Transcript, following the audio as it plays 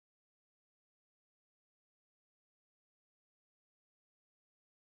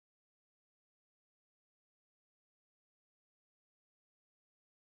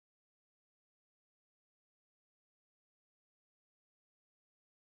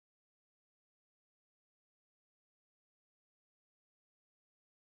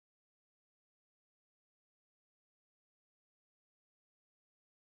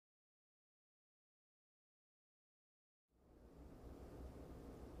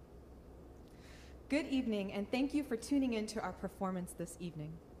Good evening, and thank you for tuning in to our performance this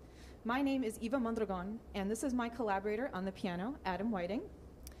evening. My name is Eva Mondragón, and this is my collaborator on the piano, Adam Whiting.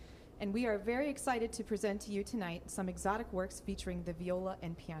 And we are very excited to present to you tonight some exotic works featuring the viola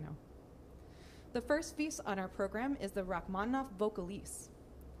and piano. The first piece on our program is the Rachmaninoff Vocalise.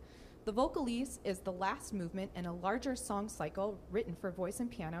 The Vocalise is the last movement in a larger song cycle written for voice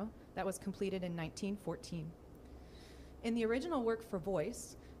and piano that was completed in 1914. In the original work for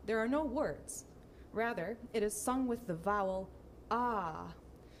voice, there are no words. Rather, it is sung with the vowel ah,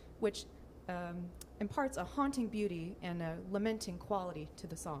 which imparts a haunting beauty and a lamenting quality to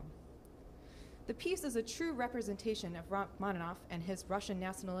the song. The piece is a true representation of Rachmaninoff and his Russian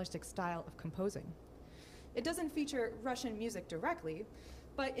nationalistic style of composing. It doesn't feature Russian music directly,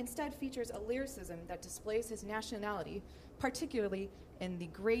 but instead features a lyricism that displays his nationality, particularly in the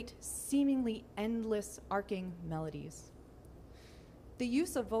great, seemingly endless arcing melodies. The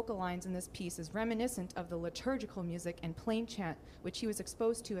use of vocal lines in this piece is reminiscent of the liturgical music and plain chant which he was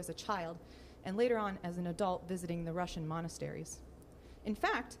exposed to as a child and later on as an adult visiting the Russian monasteries. In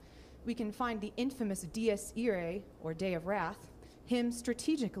fact, we can find the infamous Dies Irae, or Day of Wrath, hymn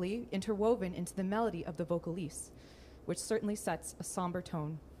strategically interwoven into the melody of the Vocalise, which certainly sets a somber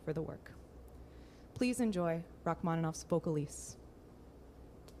tone for the work. Please enjoy Rachmaninoff's Vocalise.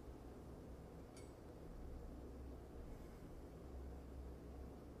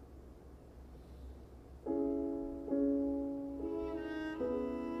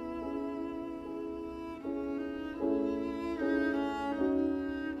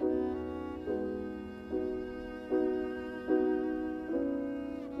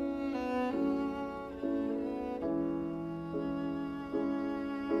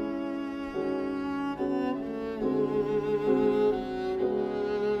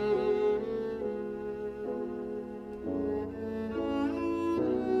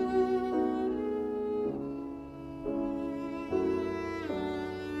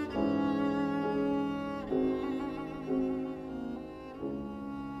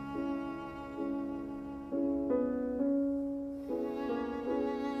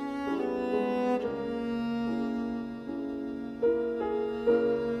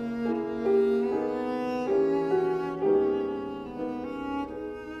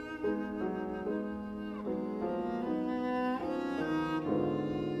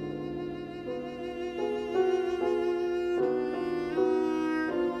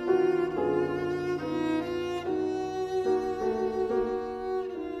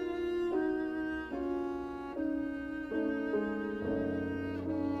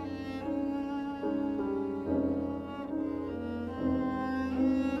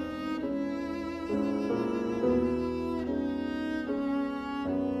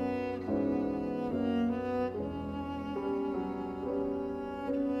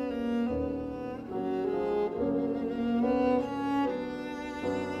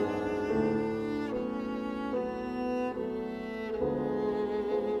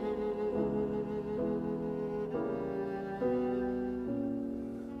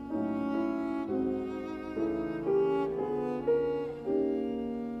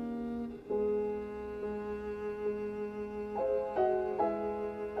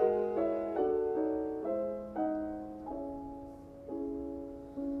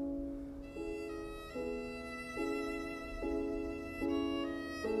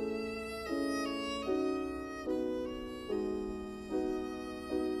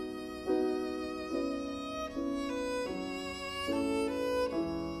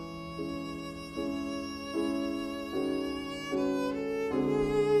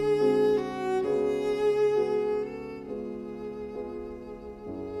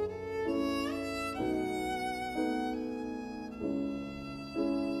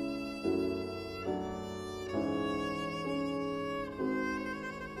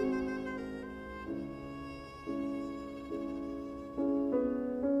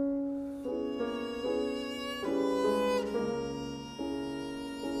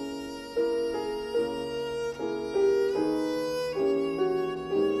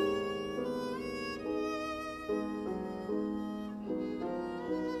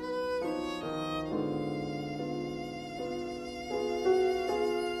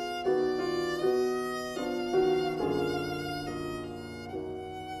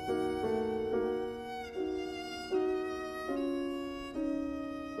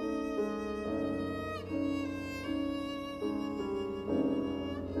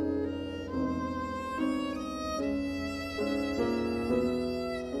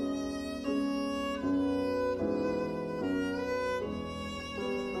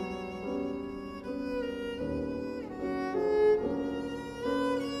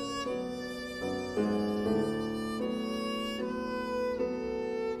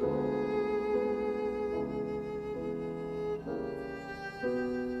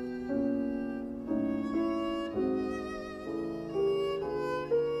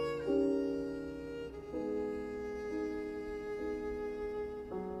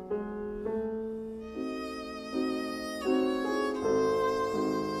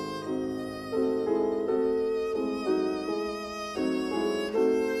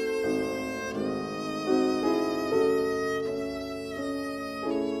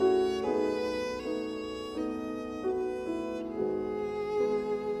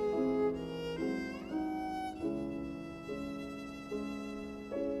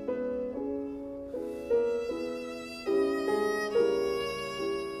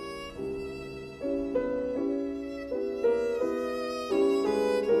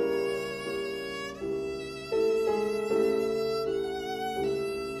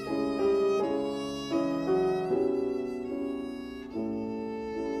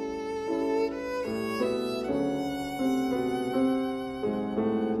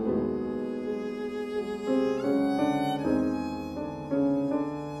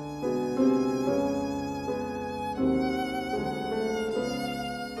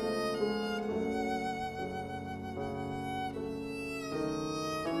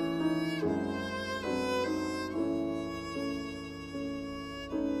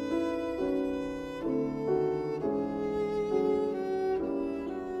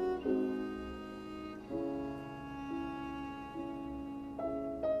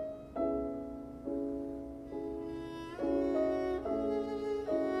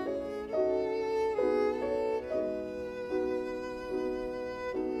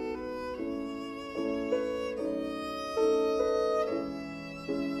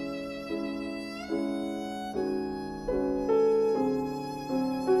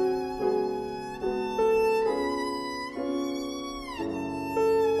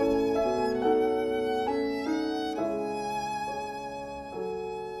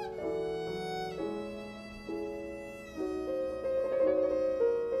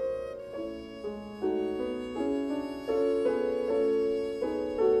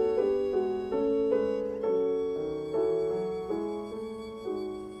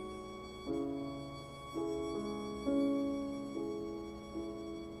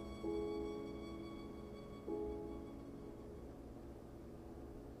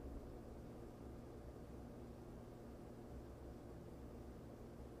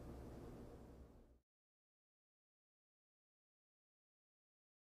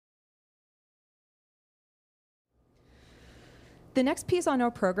 The next piece on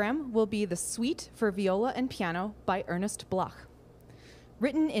our program will be the Suite for Viola and Piano by Ernest Bloch.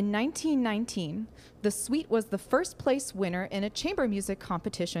 Written in 1919, the suite was the first place winner in a chamber music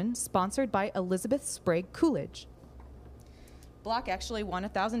competition sponsored by Elizabeth Sprague Coolidge. Bloch actually won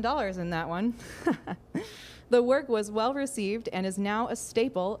 $1,000 in that one. The work was well received and is now a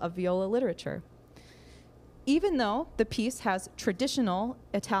staple of viola literature. Even though the piece has traditional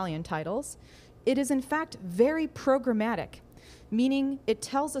Italian titles, it is in fact very programmatic, meaning it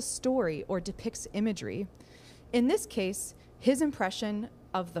tells a story or depicts imagery. In this case, his impression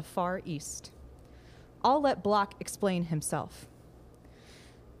of the Far East. I'll let Bloch explain himself.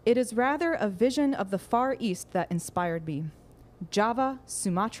 It is rather a vision of the Far East that inspired me. Java,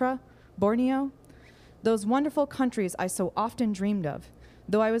 Sumatra, Borneo, those wonderful countries I so often dreamed of,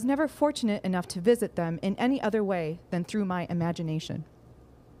 though I was never fortunate enough to visit them in any other way than through my imagination.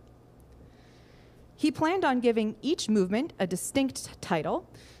 He planned on giving each movement a distinct title,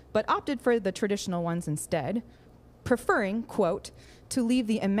 but opted for the traditional ones instead, preferring, quote, to leave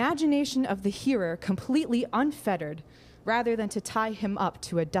the imagination of the hearer completely unfettered rather than to tie him up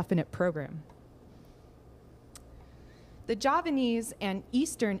to a definite program. The Javanese and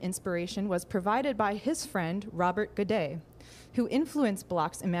Eastern inspiration was provided by his friend Robert Godet, who influenced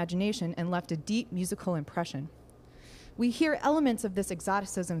Bloch's imagination and left a deep musical impression. We hear elements of this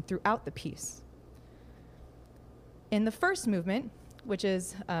exoticism throughout the piece. In the first movement, which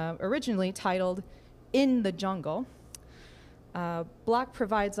is originally titled In the Jungle, Bloch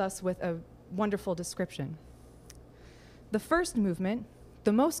provides us with a wonderful description. The first movement,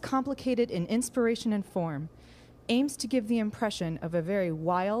 the most complicated in inspiration and form, aims to give the impression of a very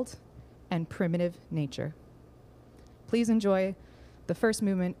wild and primitive nature. Please enjoy the first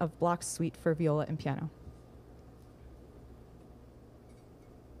movement of Bloch's Suite for Viola and Piano.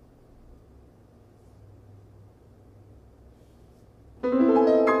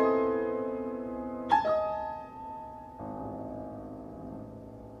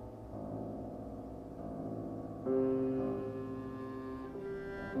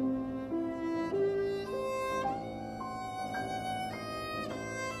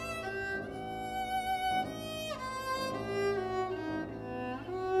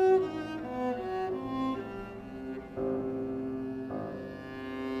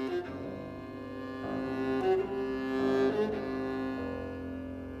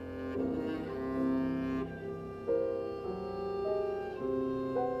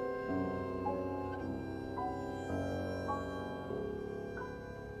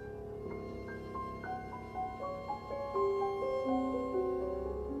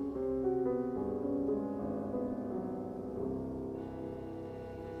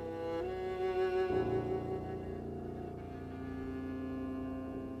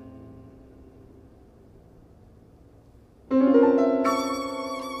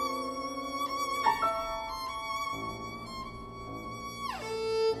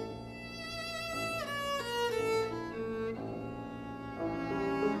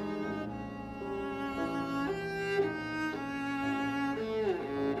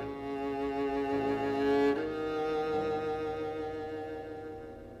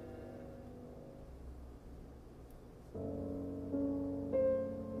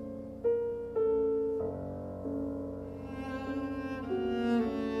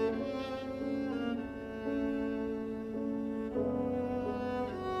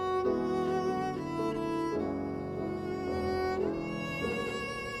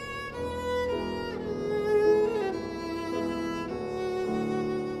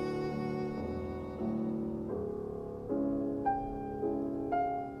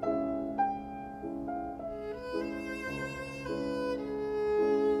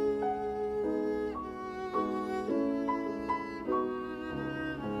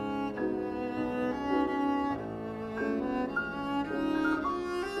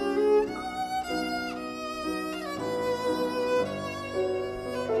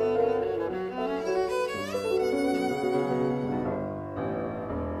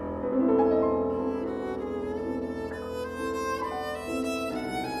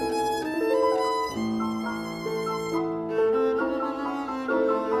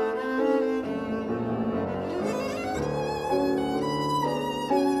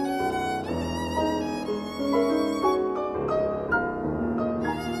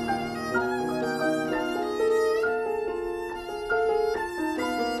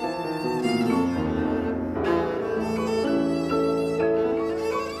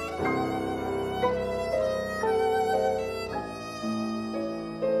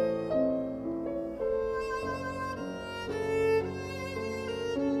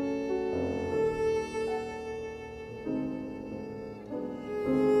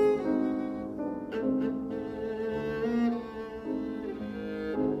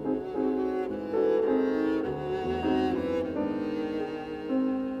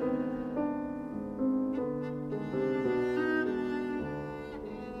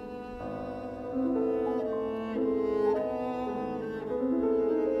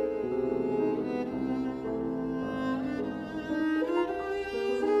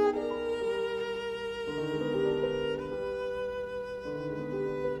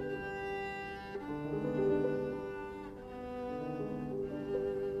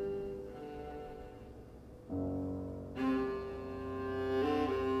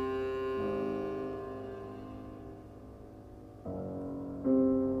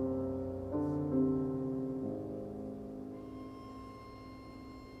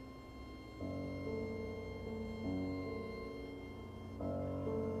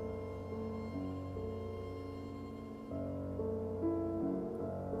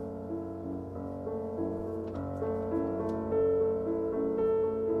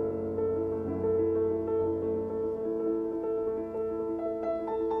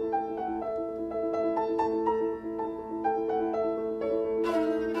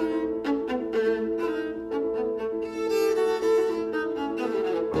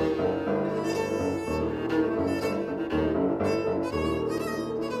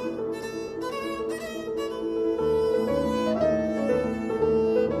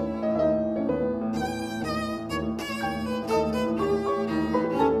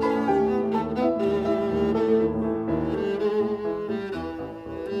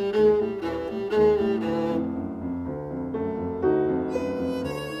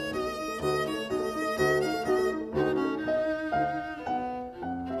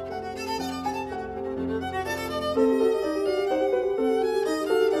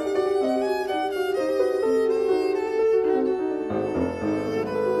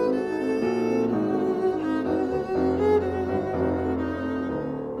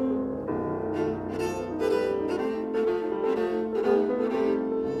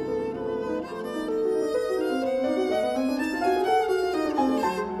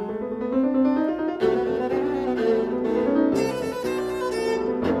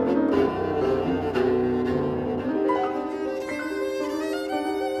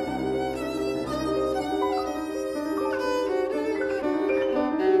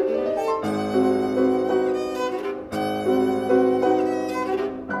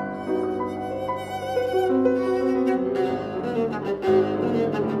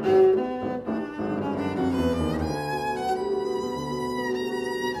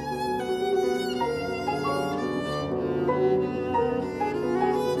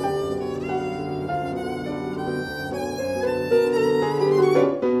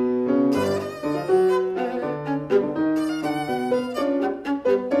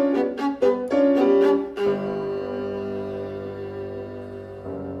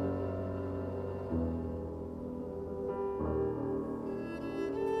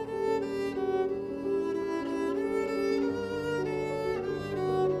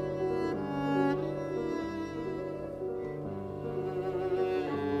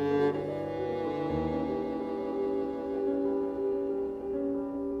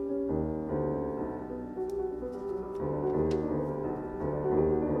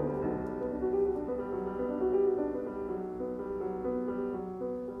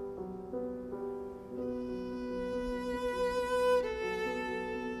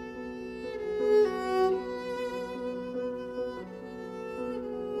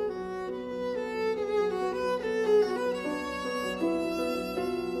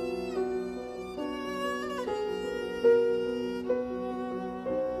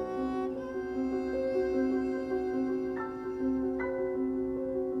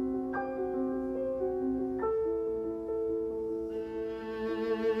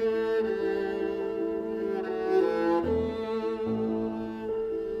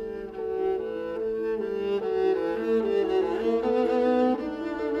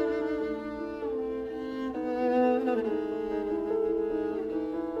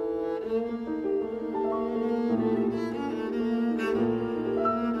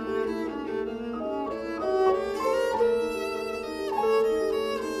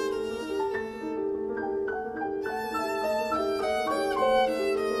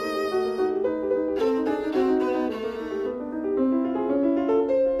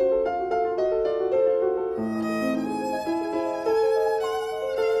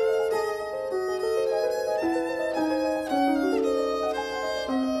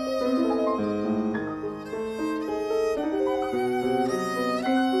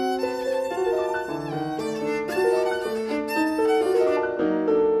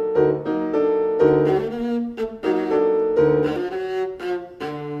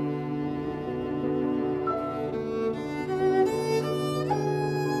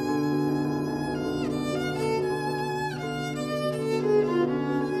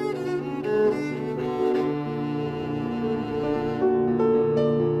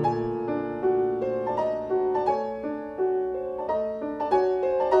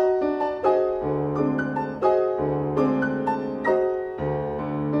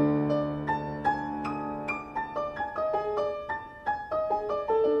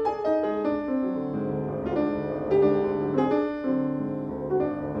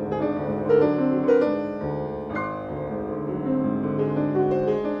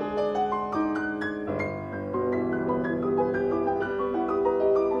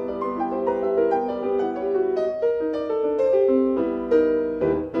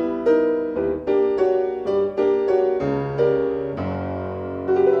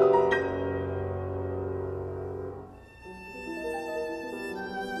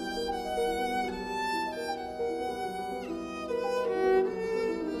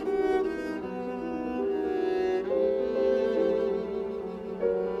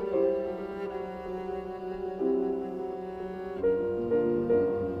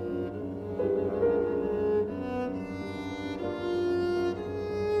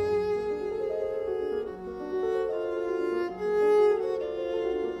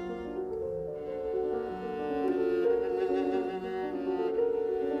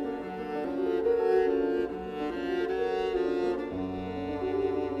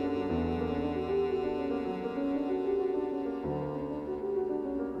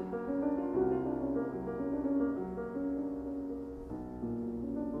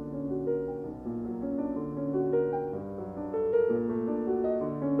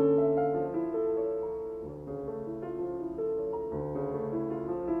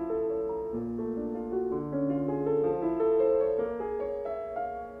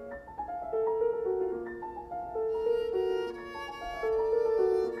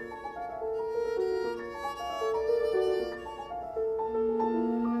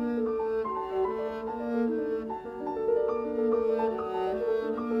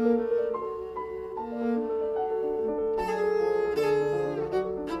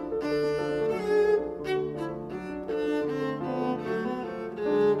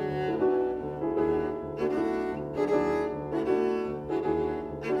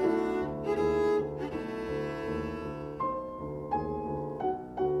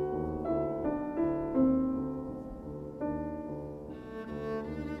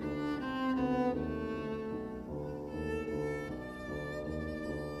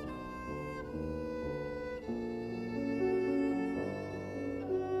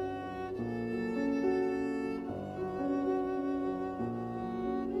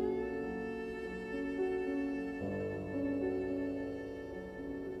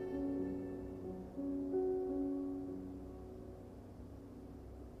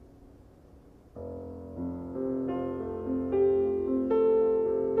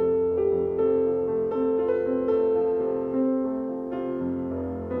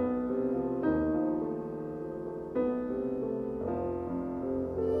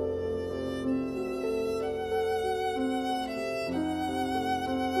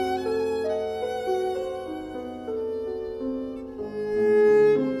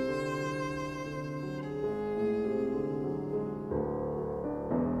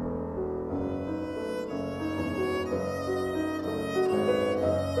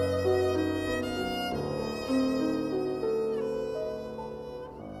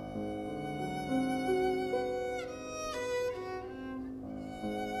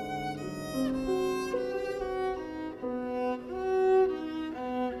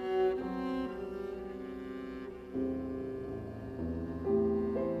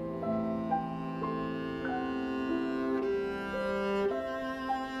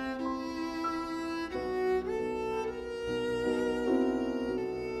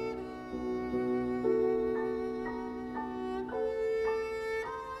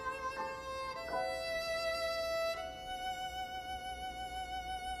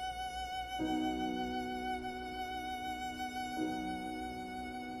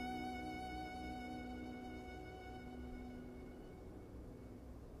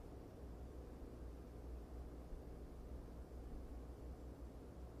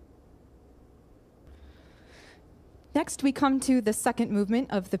 Next, we come to the second movement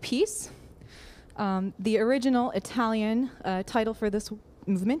of the piece. The original Italian title for this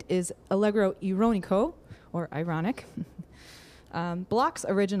movement is Allegro ironico, or ironic. Bloch's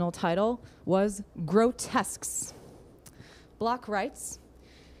original title was Grotesques. Bloch writes,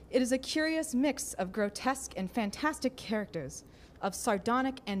 "It is a curious mix of grotesque and fantastic characters, of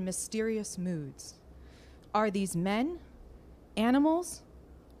sardonic and mysterious moods. Are these men, animals,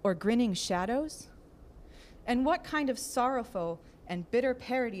 or grinning shadows? And what kind of sorrowful and bitter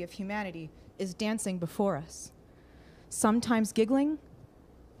parody of humanity is dancing before us? Sometimes giggling,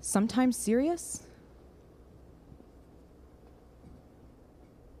 sometimes serious?"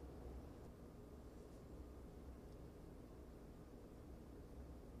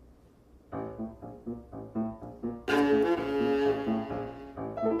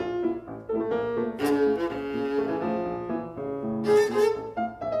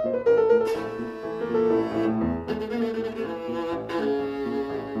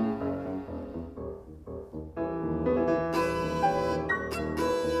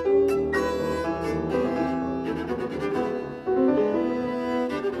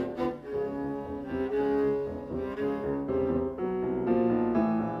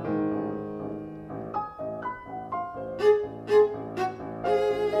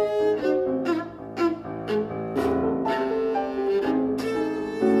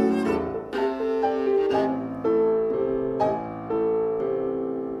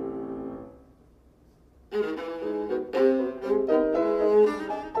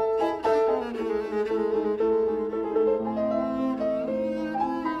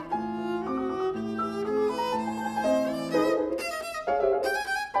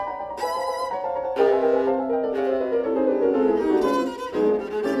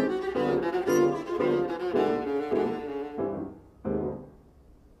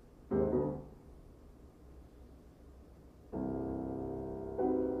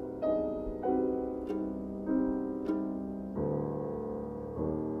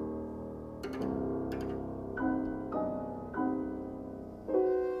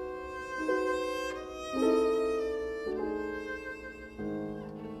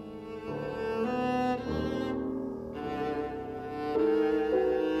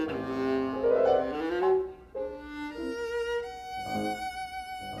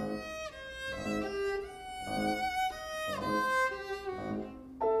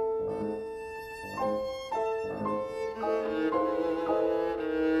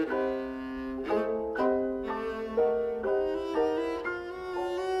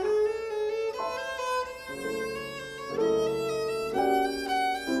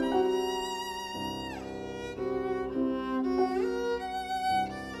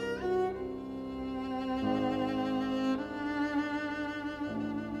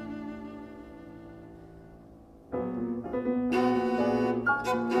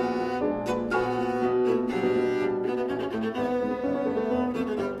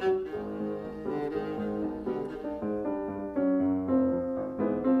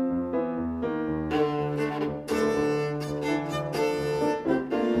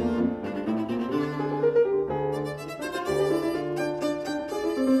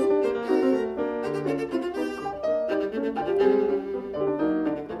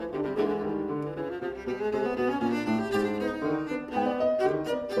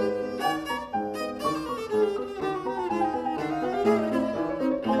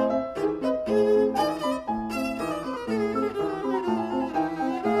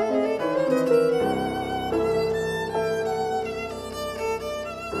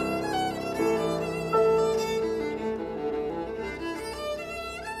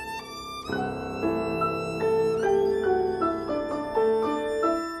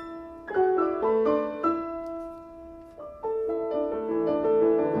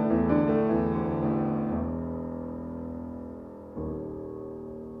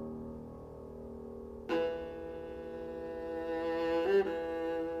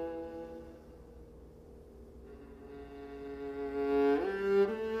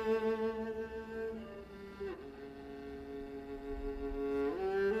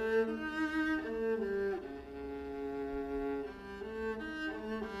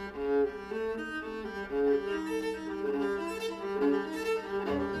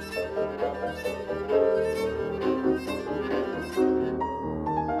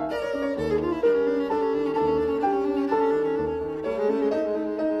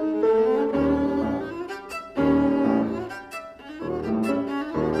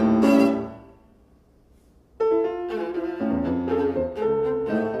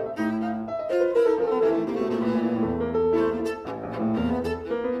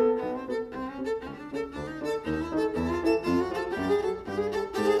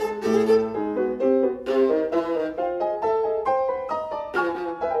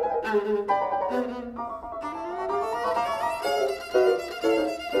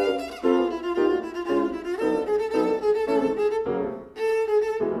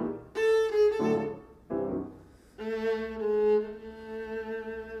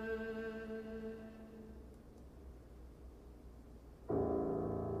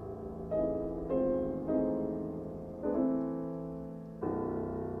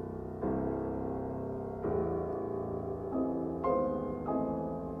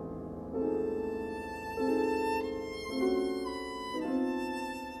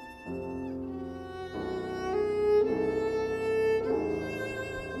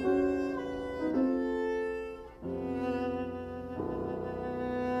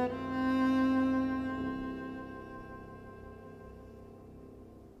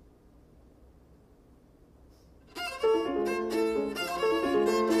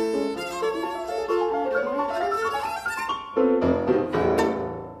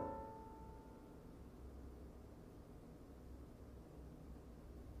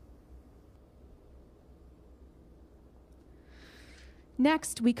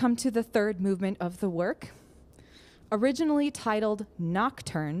 Next, we come to the third movement of the work. Originally titled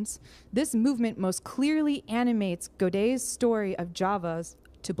Nocturnes, this movement most clearly animates Godet's story of Javas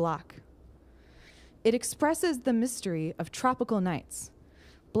to Bloch. It expresses the mystery of tropical nights.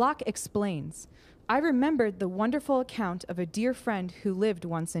 Bloch explains, "I remembered the wonderful account of a dear friend who lived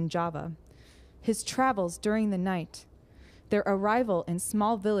once in Java, his travels during the night, their arrival in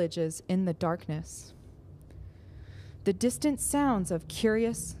small villages in the darkness. The distant sounds of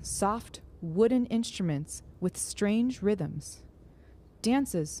curious, soft, wooden instruments with strange rhythms.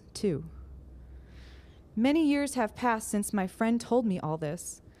 Dances, too. Many years have passed since my friend told me all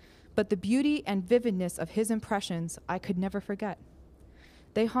this, but the beauty and vividness of his impressions I could never forget.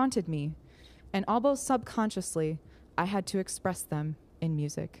 They haunted me, and almost subconsciously, I had to express them in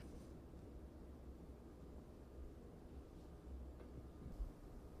music."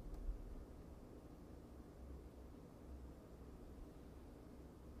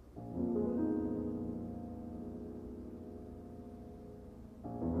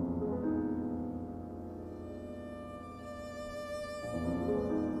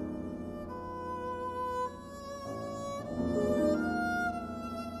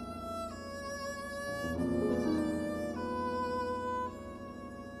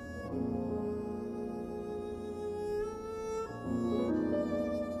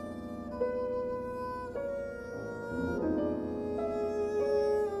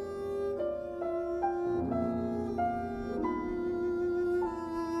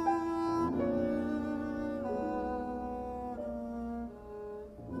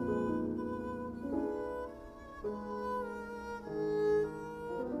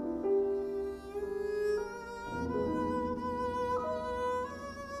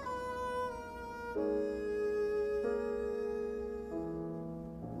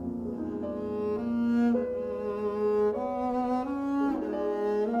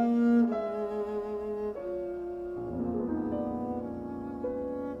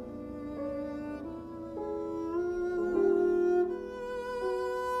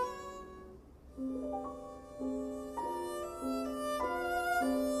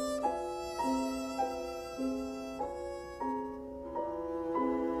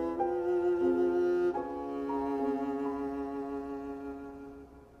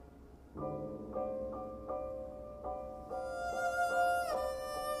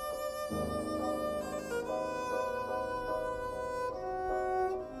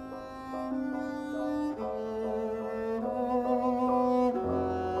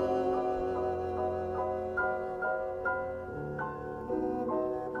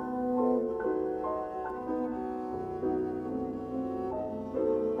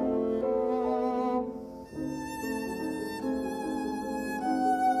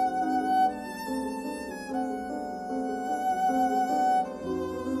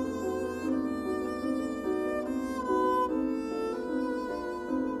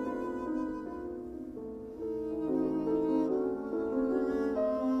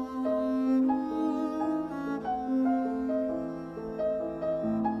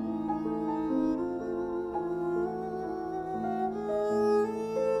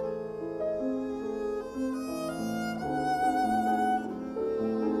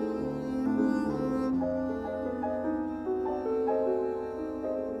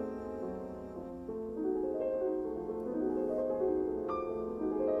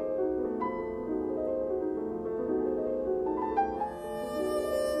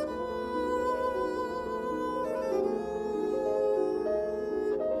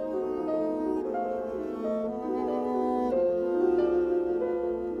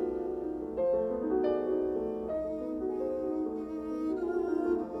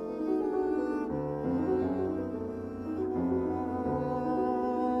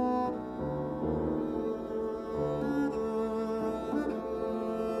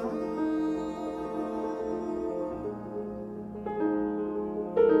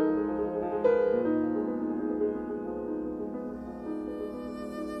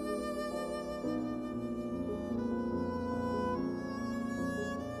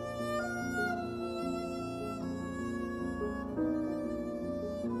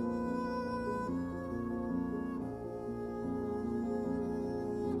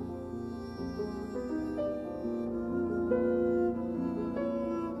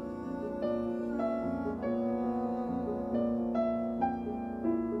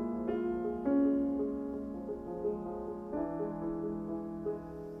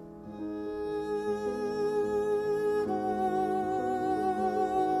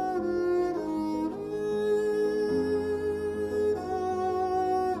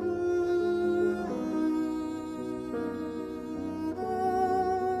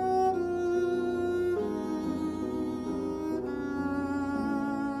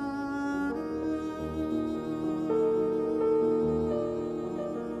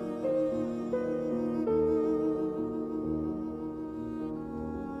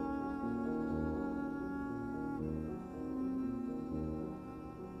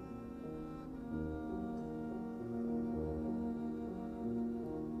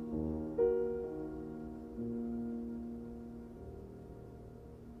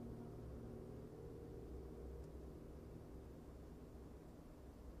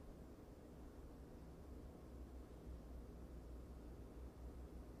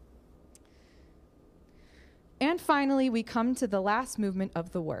 finally, we come to the last movement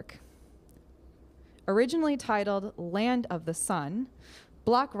of the work. Originally titled Land of the Sun,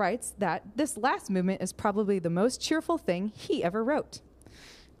 Bloch writes that this last movement is probably the most cheerful thing he ever wrote,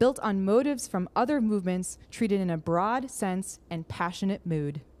 built on motives from other movements treated in a broad sense and passionate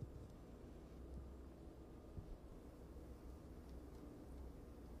mood.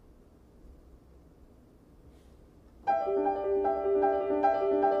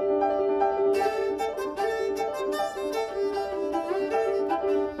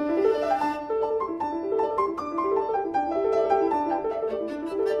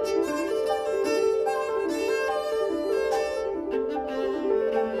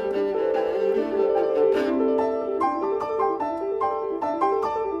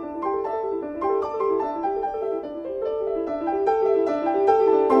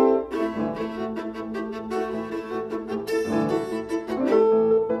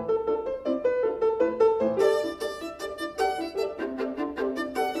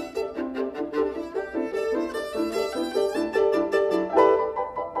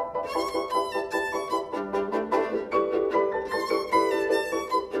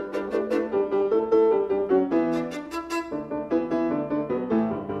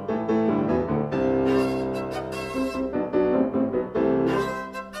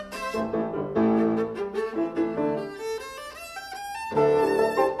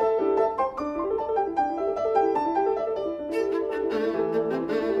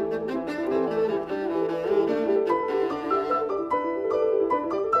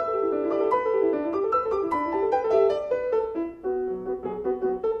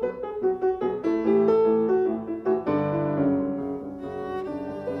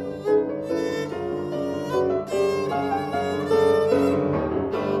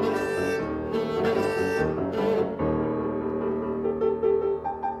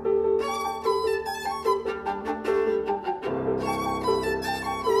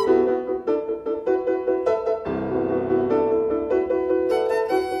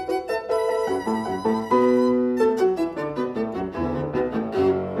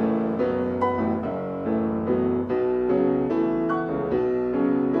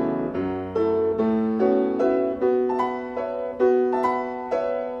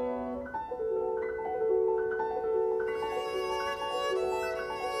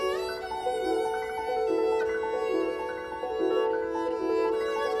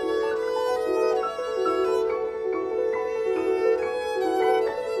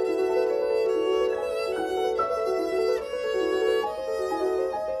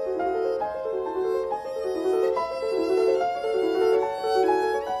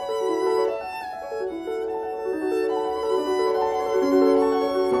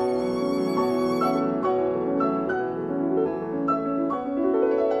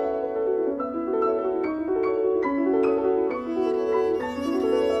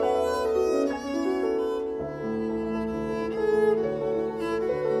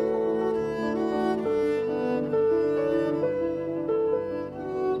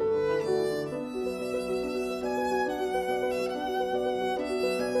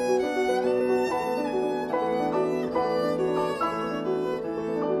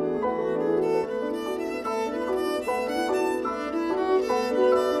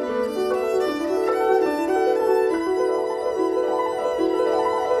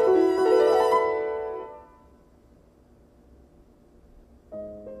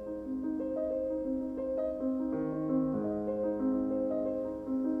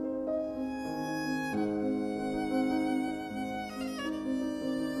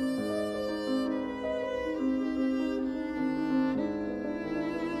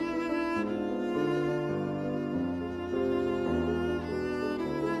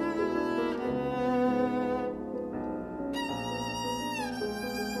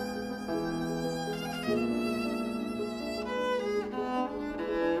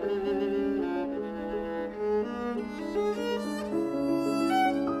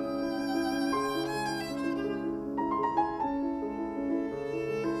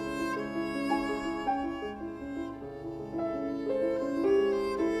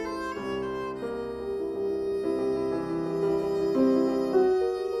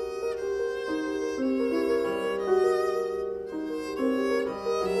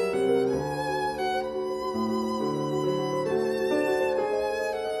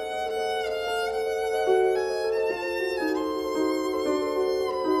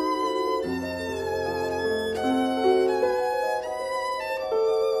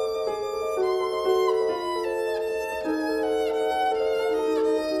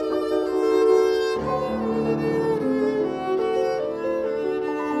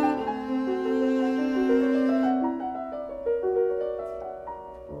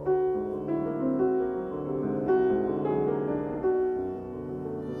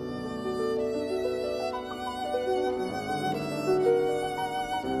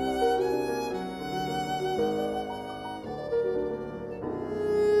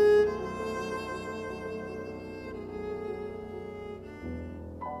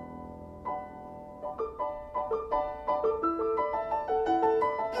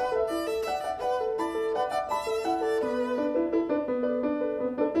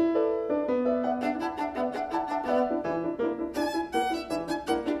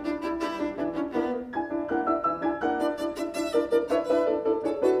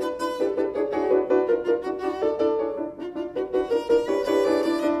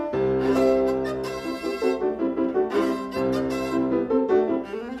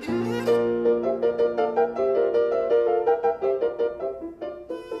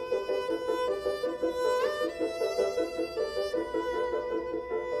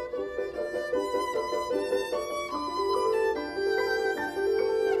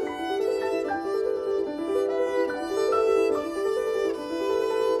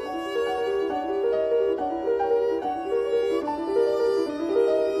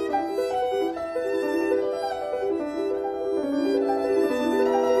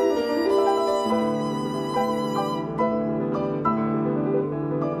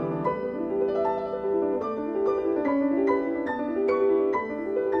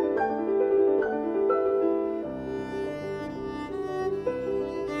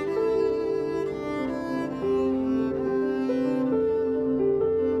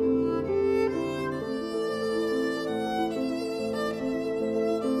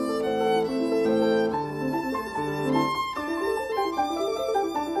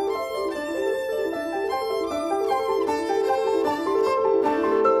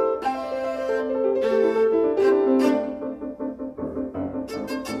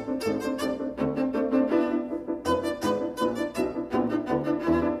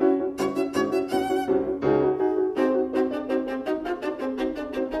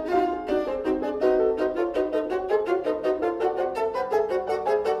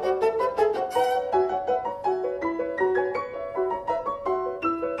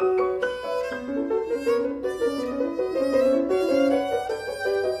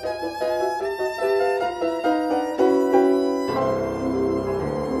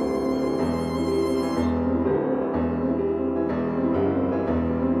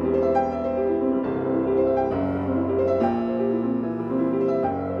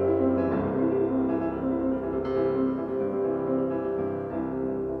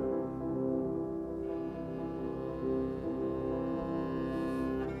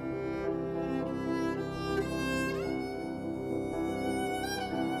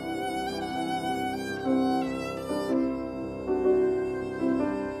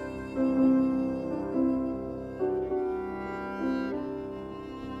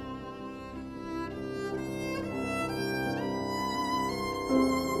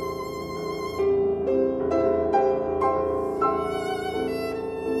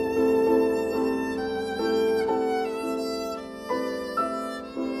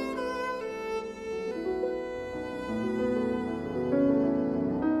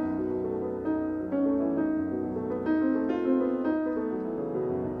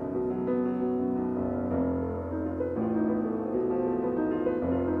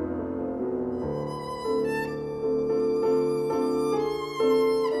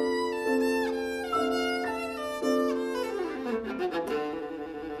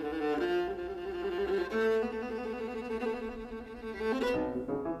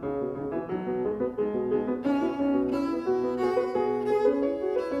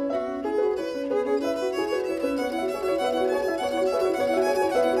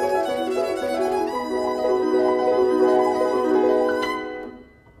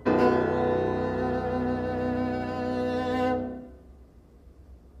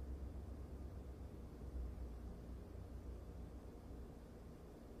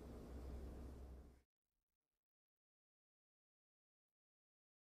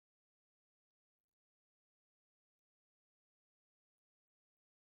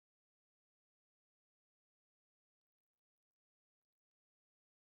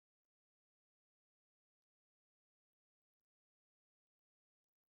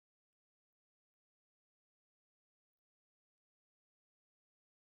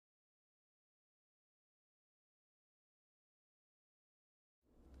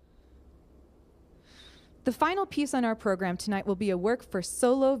 The final piece on our program tonight will be a work for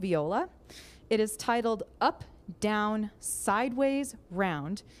solo viola. It is titled Up, Down, Sideways,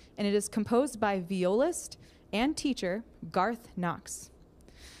 Round, and it is composed by violist and teacher Garth Knox.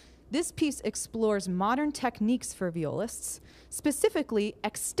 This piece explores modern techniques for violists, specifically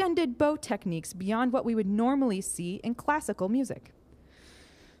extended bow techniques beyond what we would normally see in classical music.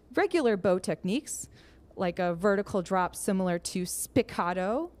 Regular bow techniques, like a vertical drop similar to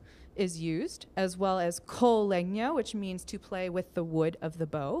spiccato, is used, as well as col legno, which means to play with the wood of the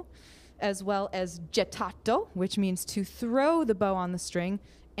bow, as well as gettato, which means to throw the bow on the string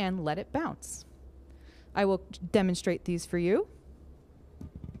and let it bounce. I will demonstrate these for you.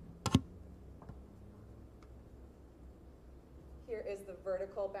 Here is the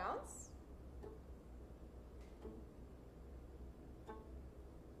vertical bounce.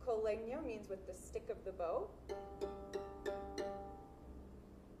 Col legno means with the stick of the bow.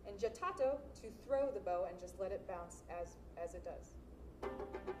 And gettato, to throw the bow and just let it bounce as it does.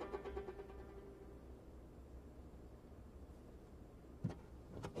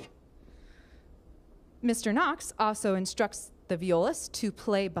 Mr. Knox also instructs the violist to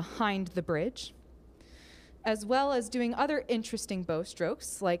play behind the bridge, as well as doing other interesting bow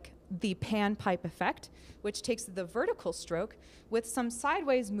strokes like the panpipe effect, which takes the vertical stroke with some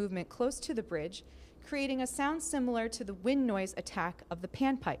sideways movement close to the bridge, creating a sound similar to the wind noise attack of the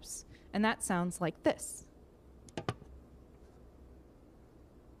panpipes. And that sounds like this.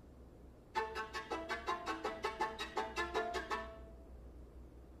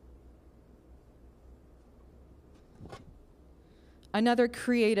 Another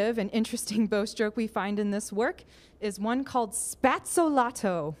creative and interesting bow stroke we find in this work is one called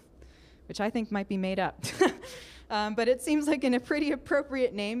spazzolato, which I think might be made up. But it seems like a pretty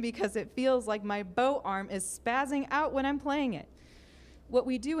appropriate name because it feels like my bow arm is spazzing out when I'm playing it. What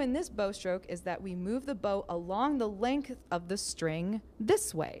we do in this bow stroke is that we move the bow along the length of the string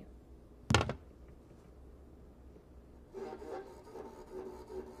this way.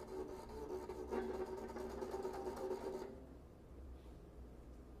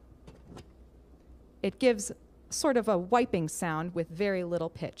 It gives sort of a wiping sound with very little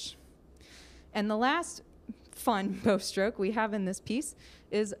pitch. And the last fun bow stroke we have in this piece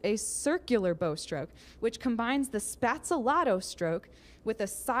is a circular bow stroke, which combines the spazzolato stroke with a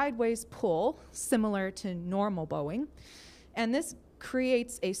sideways pull, similar to normal bowing. And this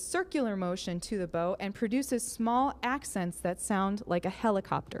creates a circular motion to the bow and produces small accents that sound like a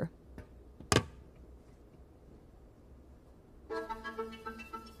helicopter.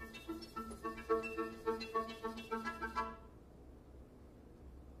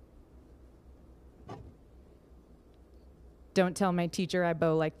 Don't tell my teacher I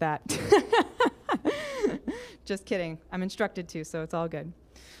bow like that. Just kidding. I'm instructed to, so it's all good.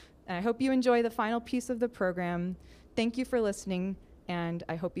 And I hope you enjoy the final piece of the program. Thank you for listening, and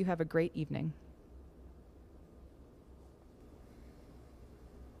I hope you have a great evening.